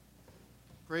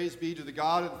Praise be to the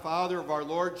God and Father of our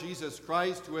Lord Jesus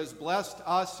Christ, who has blessed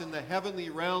us in the heavenly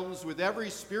realms with every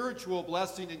spiritual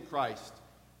blessing in Christ.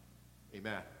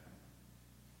 Amen.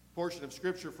 Portion of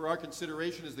Scripture for our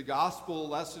consideration is the gospel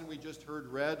lesson we just heard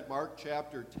read, Mark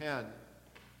chapter 10.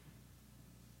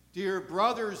 Dear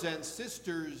brothers and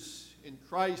sisters in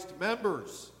Christ,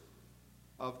 members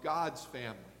of God's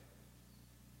family,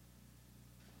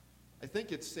 I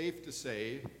think it's safe to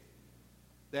say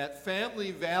that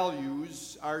family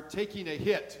values are taking a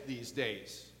hit these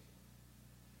days.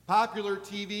 Popular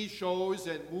TV shows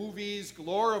and movies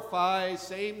glorify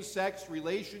same-sex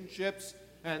relationships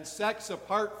and sex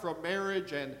apart from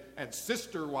marriage and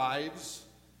sister wives.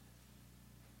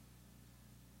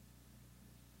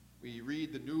 We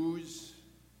read the news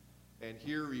and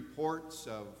hear reports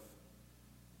of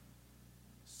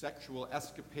sexual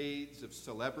escapades of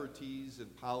celebrities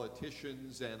and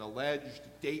politicians and alleged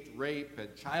date rape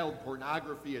and child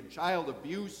pornography and child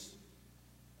abuse.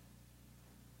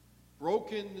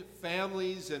 Broken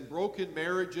families and broken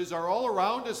marriages are all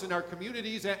around us in our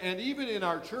communities and even in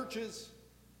our churches.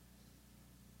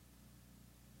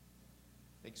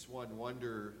 Makes one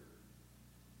wonder,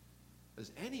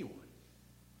 does anyone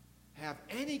have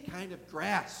any kind of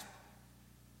grasp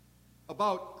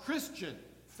about Christian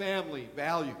family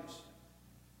values?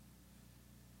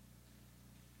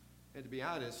 And to be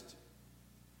honest,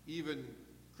 even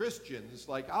Christians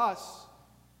like us,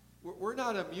 we're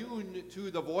not immune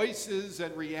to the voices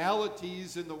and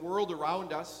realities in the world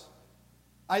around us.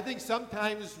 I think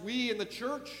sometimes we in the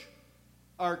church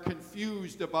are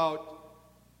confused about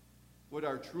what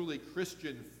are truly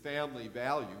Christian family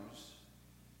values.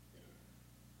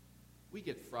 We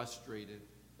get frustrated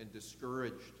and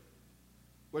discouraged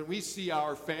when we see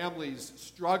our families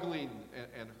struggling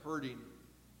and hurting.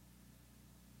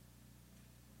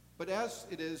 But as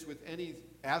it is with any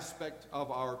aspect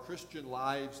of our Christian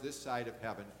lives this side of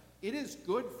heaven, it is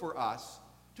good for us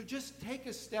to just take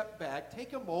a step back,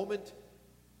 take a moment,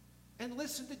 and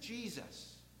listen to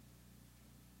Jesus.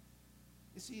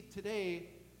 You see, today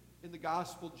in the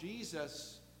gospel,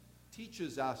 Jesus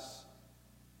teaches us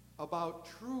about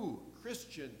true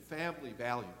Christian family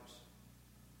values.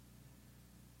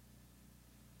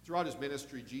 Throughout his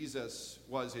ministry, Jesus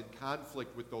was in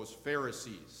conflict with those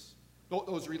Pharisees,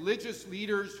 those religious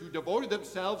leaders who devoted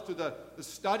themselves to the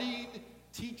studying,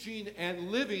 teaching, and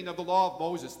living of the law of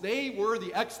Moses. They were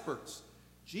the experts.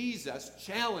 Jesus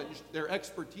challenged their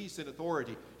expertise and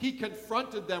authority. He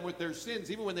confronted them with their sins,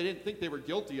 even when they didn't think they were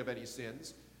guilty of any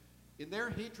sins. In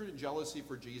their hatred and jealousy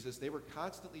for Jesus, they were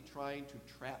constantly trying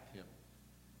to trap him,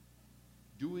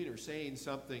 doing or saying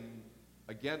something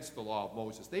against the law of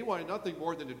Moses. They wanted nothing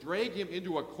more than to drag him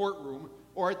into a courtroom,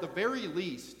 or at the very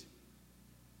least,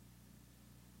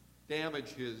 damage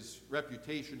his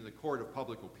reputation in the court of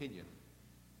public opinion.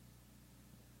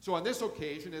 So on this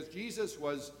occasion, as Jesus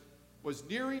was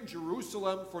nearing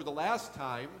Jerusalem for the last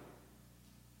time,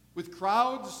 with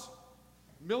crowds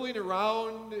milling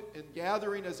around and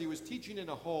gathering as he was teaching in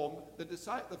a home,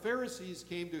 the Pharisees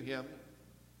came to him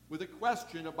with a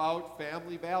question about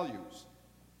family values.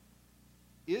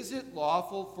 Is it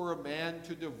lawful for a man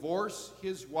to divorce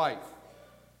his wife?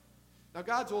 Now,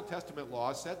 God's Old Testament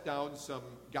law set down some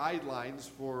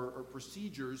guidelines or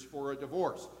procedures for a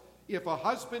divorce. If a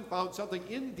husband found something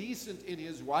indecent in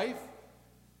his wife,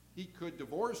 he could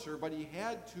divorce her, but he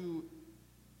had to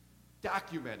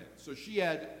document it. So she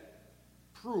had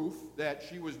proof that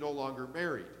she was no longer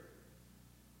married.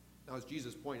 Now, as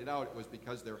Jesus pointed out, it was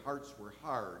because their hearts were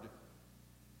hard,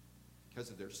 because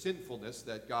of their sinfulness,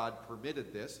 that God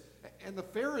permitted this. And the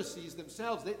Pharisees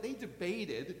themselves, they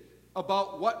debated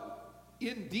about what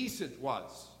indecent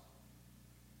was.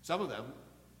 Some of them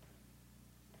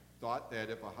thought that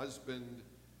if a husband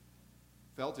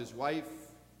felt his wife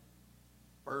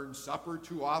burned supper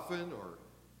too often, or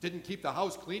didn't keep the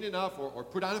house clean enough, or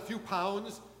put on a few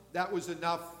pounds, that was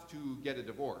enough to get a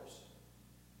divorce.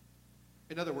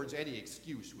 In other words, any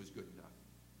excuse was good enough,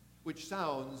 which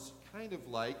sounds kind of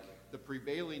like the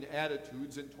prevailing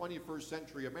attitudes in 21st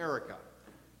century America.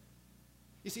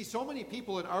 You see, so many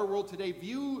people in our world today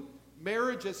view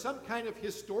marriage as some kind of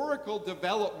historical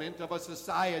development of a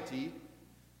society,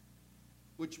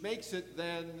 which makes it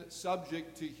then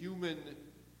subject to human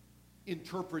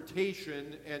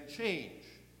interpretation and change.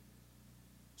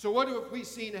 So what have we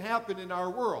seen happen in our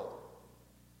world?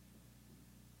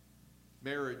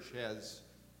 Marriage has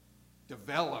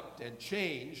developed and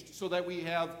changed so that we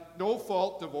have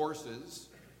no-fault divorces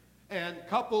and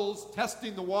couples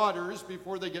testing the waters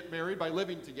before they get married by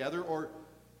living together, or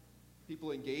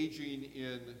people engaging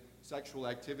in sexual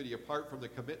activity apart from the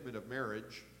commitment of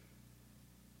marriage.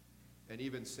 and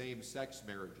even same-sex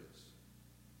marriages.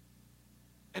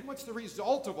 And what's the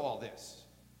result of all this?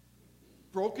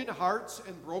 Broken hearts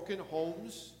and broken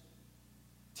homes,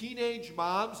 teenage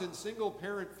moms and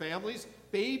single-parent families,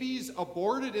 babies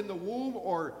aborted in the womb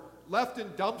or left in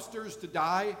dumpsters to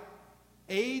die,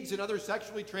 AIDS and other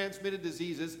sexually transmitted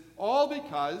diseases, all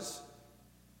because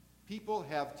people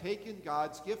have taken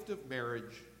God's gift of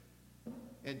marriage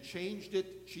and changed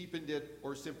it, cheapened it,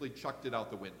 or simply chucked it out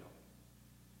the window.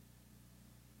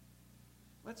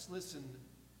 Let's listen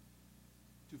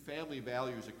to family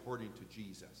values according to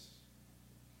Jesus.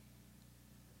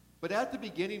 But at the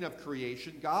beginning of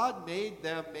creation, God made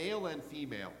them male and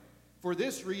female. For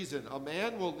this reason, a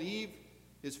man will leave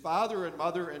his father and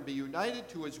mother and be united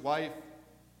to his wife,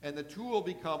 and the two will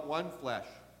become one flesh.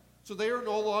 So they are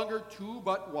no longer two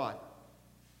but one.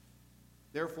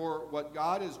 Therefore, what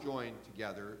God has joined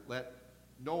together, let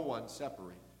no one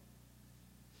separate.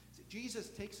 See, Jesus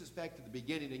takes us back to the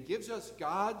beginning and gives us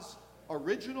God's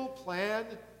original plan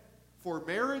for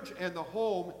marriage and the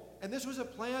home. And this was a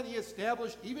plan he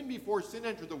established even before sin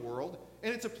entered the world.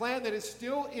 And it's a plan that is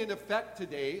still in effect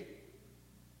today.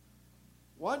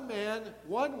 One man,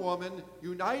 one woman,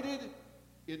 united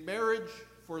in marriage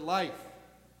for life.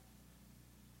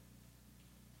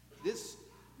 This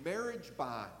marriage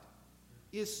bond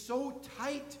is so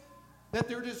tight that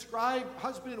they're described,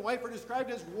 husband and wife are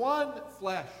described as one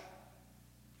flesh.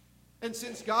 And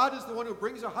since God is the one who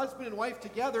brings a husband and wife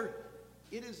together,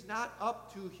 it is not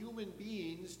up to human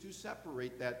beings to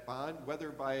separate that bond, whether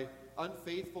by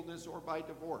unfaithfulness or by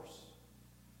divorce.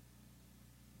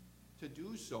 To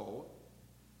do so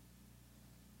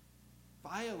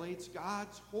violates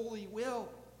God's holy will.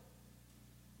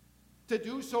 To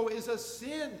do so is a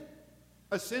sin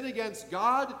against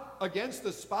God, against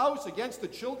the spouse, against the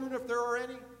children if there are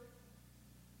any.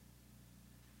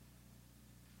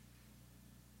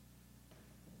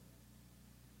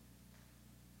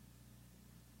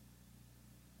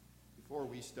 Before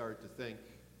we start to think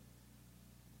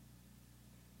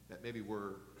that maybe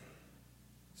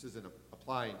this isn't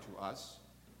applying to us,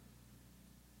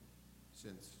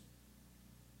 since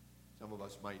some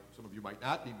of you might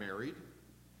not be married,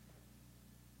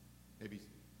 maybe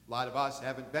a lot of us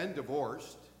haven't been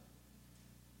divorced.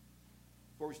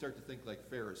 Before we start to think like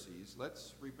Pharisees,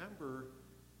 let's remember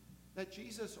that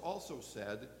Jesus also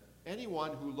said,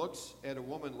 anyone who looks at a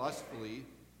woman lustfully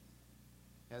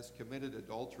has committed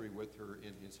adultery with her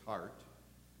in his heart.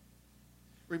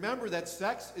 Remember that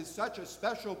sex is such a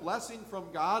special blessing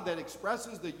from God that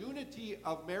expresses the unity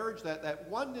of marriage, that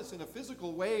oneness in a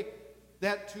physical way,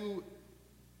 that to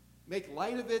make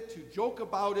light of it, to joke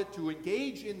about it, to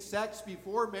engage in sex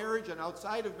before marriage and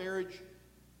outside of marriage,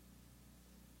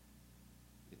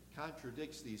 it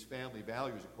contradicts these family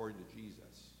values according to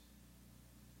Jesus.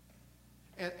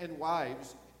 And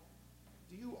wives,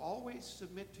 do you always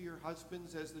submit to your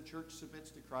husbands as the church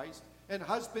submits to Christ? And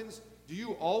husbands, do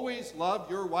you always love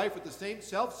your wife with the same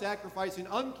self-sacrificing,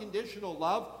 unconditional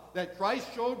love that Christ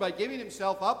showed by giving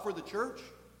himself up for the church?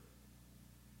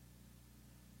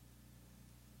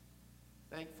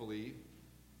 Thankfully,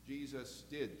 Jesus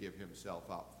did give himself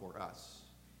up for us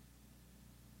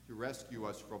to rescue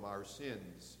us from our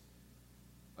sins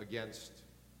against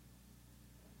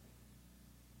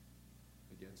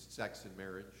sex and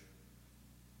marriage.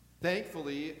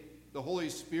 Thankfully, the Holy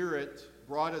Spirit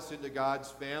brought us into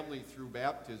God's family through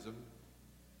baptism.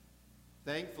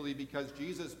 Thankfully, because of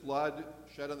Jesus' blood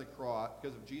shed on the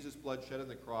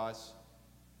cross,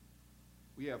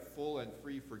 we have full and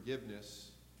free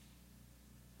forgiveness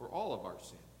for all of our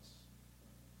sins,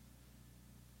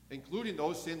 including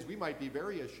those sins we might be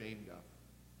very ashamed of.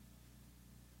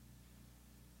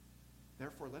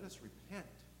 Therefore, let us repent.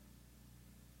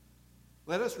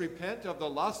 Let us repent of the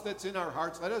lust that's in our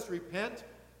hearts. Let us repent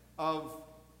of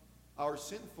our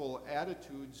sinful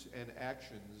attitudes and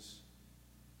actions,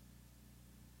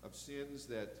 of sins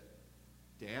that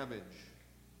damage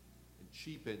and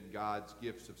cheapen God's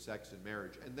gifts of sex and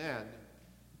marriage. And then,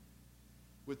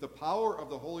 with the power of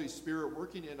the Holy Spirit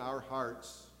working in our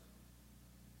hearts,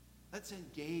 let's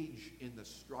engage in the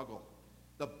struggle,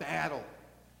 the battle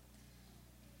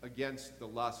against the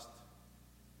lust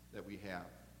that we have.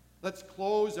 Let's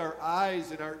close our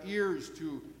eyes and our ears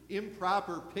to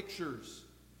improper pictures.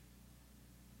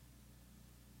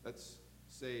 Let's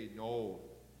say no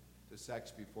to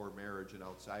sex before marriage and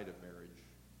outside of marriage.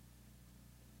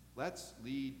 Let's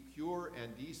lead pure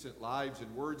and decent lives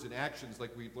in words and actions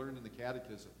like we've learned in the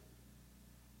Catechism.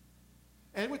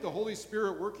 And with the Holy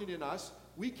Spirit working in us,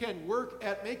 we can work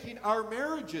at making our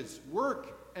marriages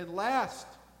work and last.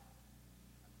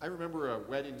 I remember a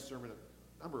wedding sermon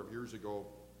a number of years ago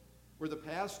where the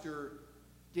pastor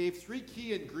gave 3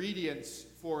 key ingredients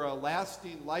for a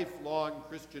lasting, lifelong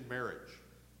Christian marriage.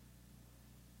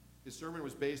 His sermon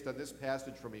was based on this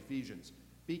passage from Ephesians.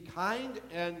 Be kind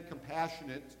and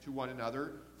compassionate to one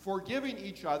another, forgiving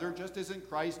each other, just as in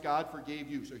Christ God forgave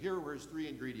you. So here were his 3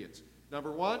 ingredients.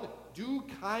 Number 1, do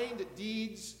kind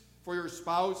deeds for your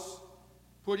spouse,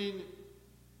 putting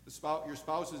your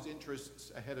spouse's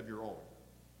interests ahead of your own.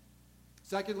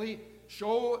 Secondly,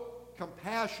 show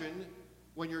compassion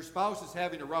when your spouse is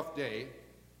having a rough day.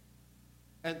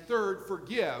 And third,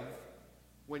 forgive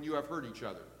when you have hurt each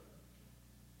other.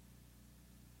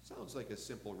 Sounds like a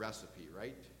simple recipe,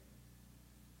 right?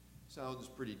 Sounds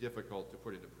pretty difficult to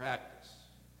put into practice,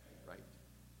 right?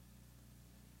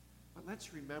 But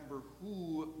let's remember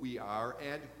who we are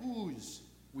and whose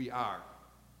we are.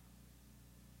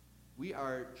 We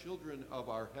are children of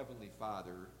our Heavenly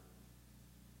Father,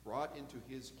 brought into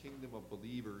his kingdom of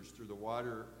believers through the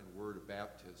water and word of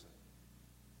baptism.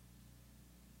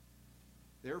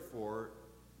 Therefore,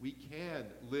 we can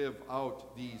live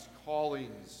out these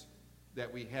callings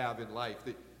that we have in life.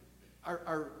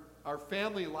 Our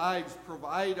family lives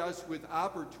provide us with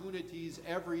opportunities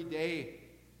every day.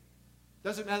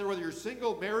 Doesn't matter whether you're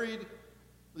single, married,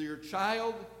 whether you're a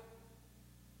child.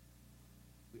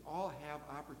 We all have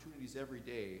opportunities every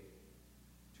day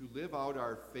to live out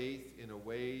our faith in a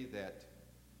way that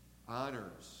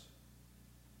honors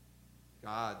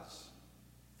God's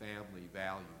family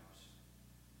values,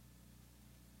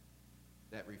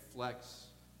 that reflects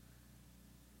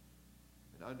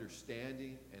an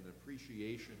understanding and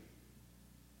appreciation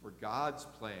for God's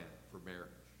plan for marriage.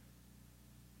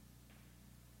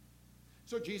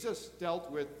 So Jesus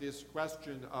dealt with this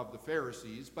question of the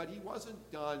Pharisees, but he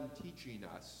wasn't done teaching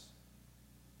us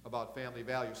about family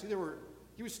values. See,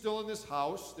 he was still in this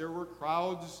house. There were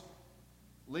crowds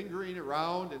lingering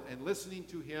around and listening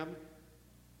to him.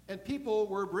 And people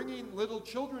were bringing little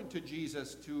children to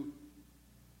Jesus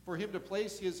for him to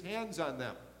place his hands on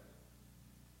them.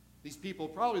 These people,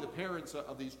 probably the parents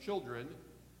of these children,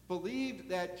 believed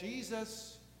that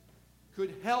Jesus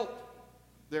could help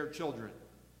their children.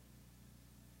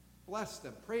 Bless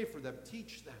them, pray for them,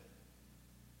 teach them.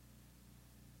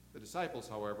 The disciples,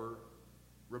 however,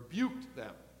 rebuked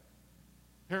them.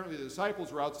 Apparently the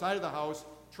disciples were outside of the house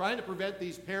trying to prevent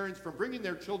these parents from bringing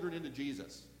their children into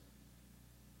Jesus.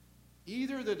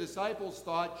 Either the disciples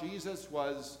thought Jesus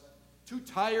was too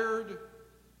tired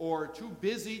or too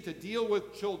busy to deal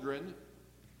with children,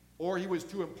 or he was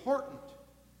too important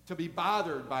to be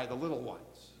bothered by the little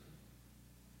ones.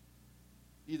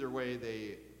 Either way,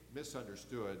 they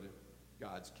misunderstood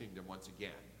God's kingdom once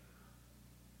again.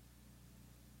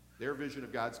 Their vision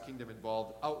of God's kingdom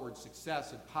involved outward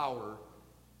success and power.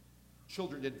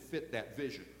 Children didn't fit that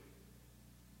vision.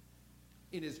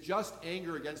 In his just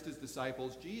anger against his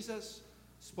disciples, Jesus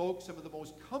spoke some of the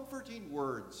most comforting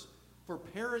words for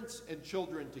parents and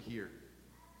children to hear.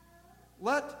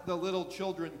 Let the little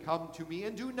children come to me,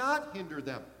 and do not hinder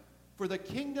them, for the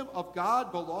kingdom of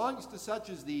God belongs to such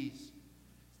as these.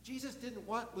 Jesus didn't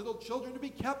want little children to be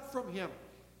kept from him,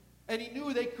 and he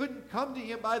knew they couldn't come to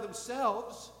him by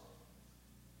themselves,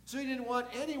 so he didn't want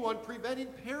anyone preventing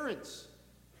parents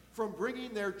from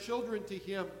bringing their children to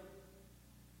him.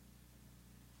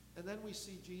 And then we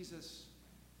see Jesus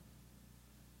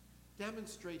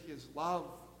demonstrate his love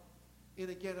in,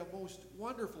 again, a most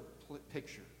wonderful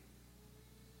picture.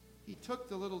 He took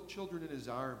the little children in his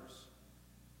arms,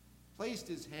 placed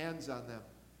his hands on them,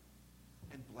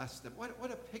 and blessed them.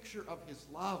 What a picture of his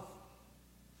love.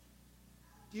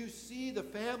 Do you see the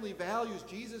family values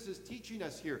Jesus is teaching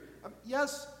us here?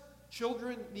 Yes,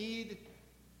 children need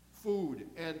food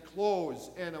and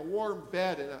clothes and a warm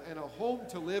bed and a home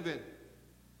to live in.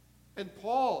 And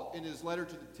Paul, in his letter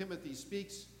to Timothy,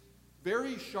 speaks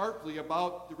very sharply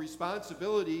about the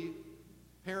responsibility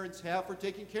parents have for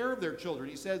taking care of their children.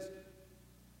 He says,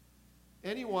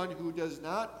 anyone who does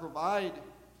not provide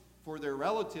for their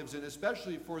relatives, and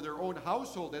especially for their own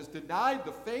household, has denied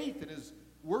the faith and is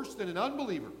worse than an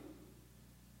unbeliever.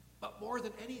 But more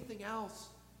than anything else,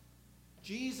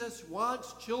 Jesus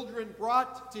wants children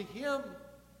brought to him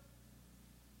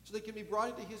so they can be brought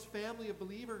into his family of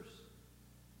believers.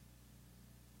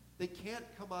 They can't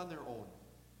come on their own.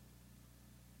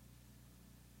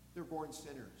 They're born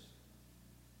sinners.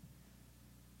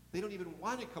 They don't even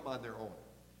want to come on their own.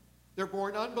 They're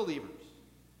born unbelievers.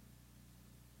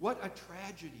 What a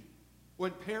tragedy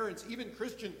when parents, even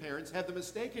Christian parents, have the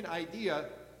mistaken idea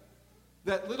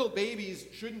that little babies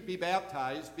shouldn't be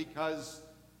baptized because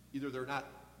either they're not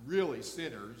really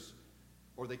sinners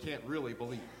or they can't really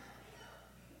believe.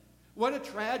 What a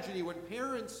tragedy when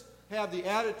parents have the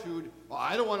attitude, well,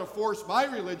 I don't want to force my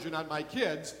religion on my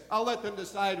kids. I'll let them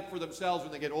decide for themselves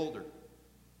when they get older.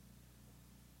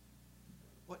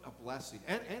 What a blessing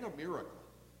and a miracle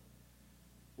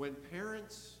when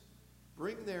parents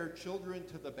bring their children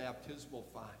to the baptismal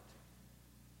font.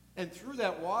 And through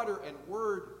that water and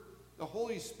word, the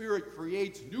Holy Spirit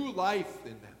creates new life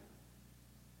in them.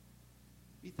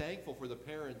 Be thankful for the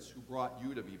parents who brought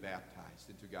you to be baptized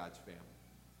into God's family.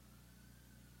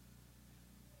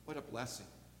 What a blessing.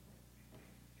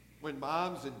 When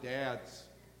moms and dads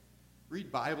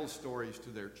read Bible stories to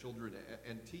their children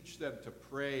and teach them to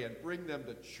pray and bring them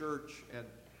to church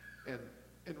and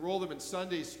enroll them in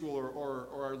Sunday school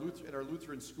or in our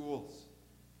Lutheran schools.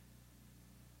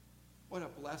 What a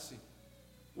blessing.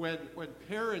 When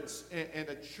parents and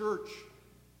a church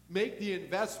make the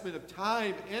investment of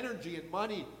time, energy, and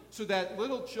money so that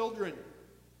little children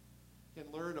can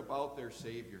learn about their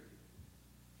Savior.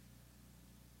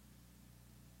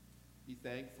 Be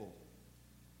thankful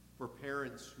for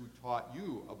parents who taught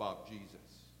you about Jesus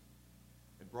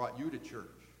and brought you to church.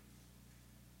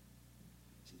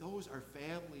 See, those are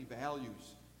family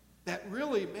values that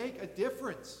really make a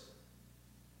difference.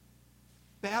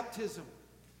 Baptism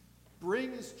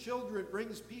brings children,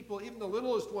 brings people, even the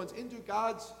littlest ones, into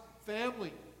God's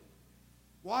family,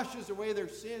 washes away their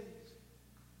sins.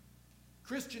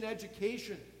 Christian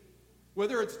education,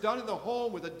 whether it's done in the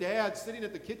home with a dad sitting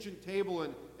at the kitchen table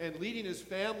and leading his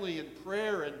family in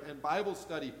prayer and Bible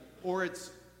study, or it's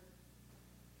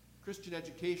Christian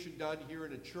education done here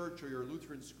in a church or your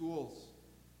Lutheran schools.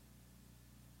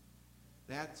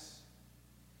 That's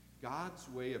God's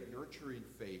way of nurturing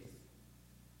faith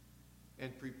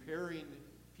and preparing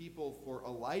people for a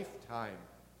lifetime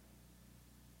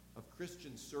of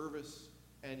Christian service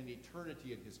and an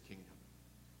eternity in his kingdom.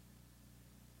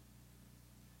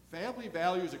 Family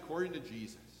values according to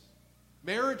Jesus.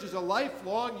 Marriage is a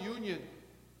lifelong union,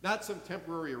 not some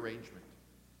temporary arrangement.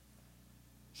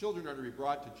 Children are to be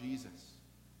brought to Jesus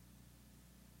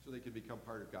so they can become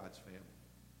part of God's family.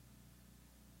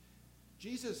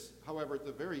 Jesus, however, at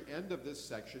the very end of this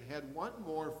section, had one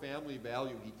more family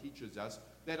value he teaches us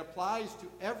that applies to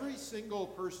every single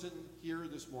person here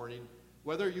this morning,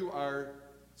 whether you are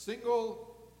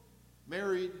single,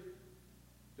 married,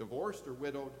 divorced, or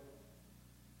widowed,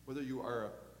 whether you are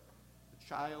a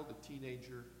child, a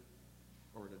teenager,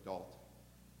 or an adult.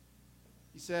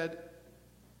 He said,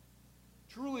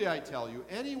 "Truly I tell you,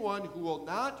 anyone who will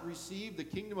not receive the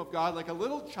kingdom of God like a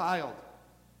little child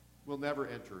will never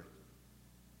enter it."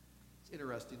 It's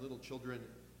interesting, little children,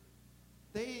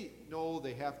 they know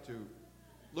they have to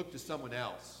look to someone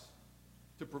else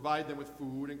to provide them with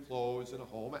food and clothes and a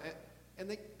home, and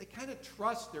they kind of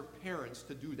trust their parents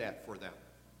to do that for them.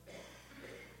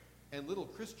 And little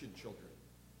Christian children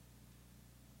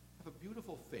have a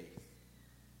beautiful faith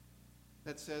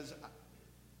that says,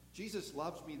 Jesus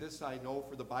loves me, this I know,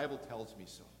 for the Bible tells me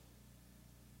so.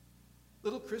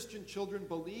 Little Christian children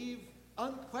believe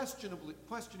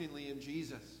unquestioningly in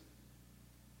Jesus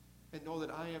and know that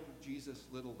I am Jesus'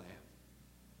 little lamb.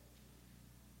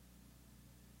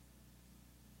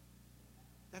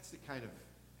 That's the kind of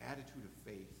attitude of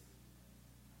faith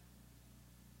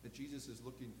that Jesus is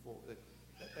looking for,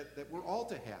 that we're all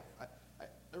to have.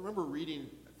 I remember reading,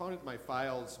 I found it in my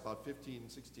files about 15,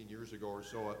 16 years ago or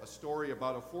so, a story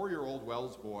about a 4-year-old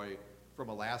Wells boy from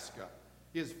Alaska.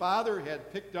 His father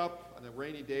had picked up on a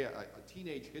rainy day a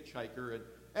teenage hitchhiker, and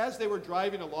as they were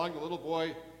driving along, the little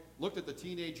boy looked at the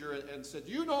teenager and said,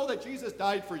 "Do you know that Jesus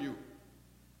died for you?"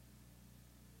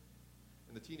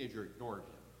 And the teenager ignored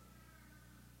him.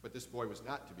 But this boy was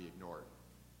not to be ignored.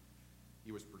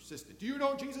 He was persistent. "Do you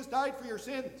know Jesus died for your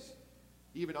sins?"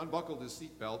 He even unbuckled his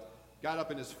seatbelt, got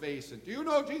up in his face, and, "Do you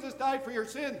know Jesus died for your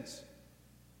sins?"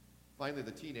 Finally,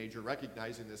 the teenager,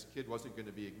 recognizing this kid wasn't going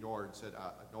to be ignored, said,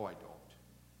 "No, I don't."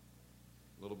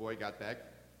 The little boy got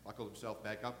back, buckled himself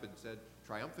back up, and said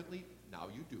triumphantly, "Now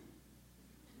you do.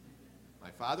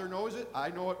 My father knows it, I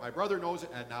know it, my brother knows it,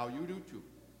 and now you do too."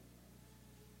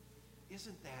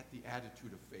 Isn't that the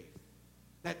attitude of faith?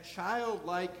 That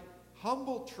childlike,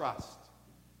 humble trust.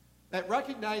 That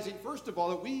recognizing, first of all,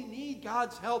 that we need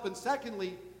God's help, and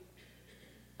secondly,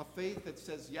 a faith that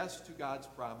says yes to God's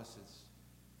promises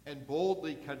and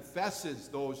boldly confesses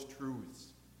those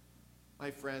truths. My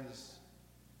friends,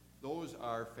 those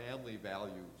are family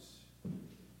values.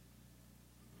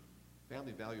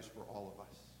 Family values for all of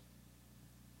us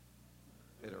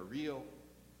that are real,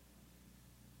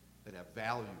 that have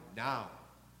value now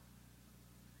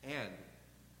and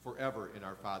forever in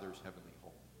our Father's heavenly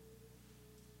home.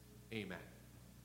 Amen.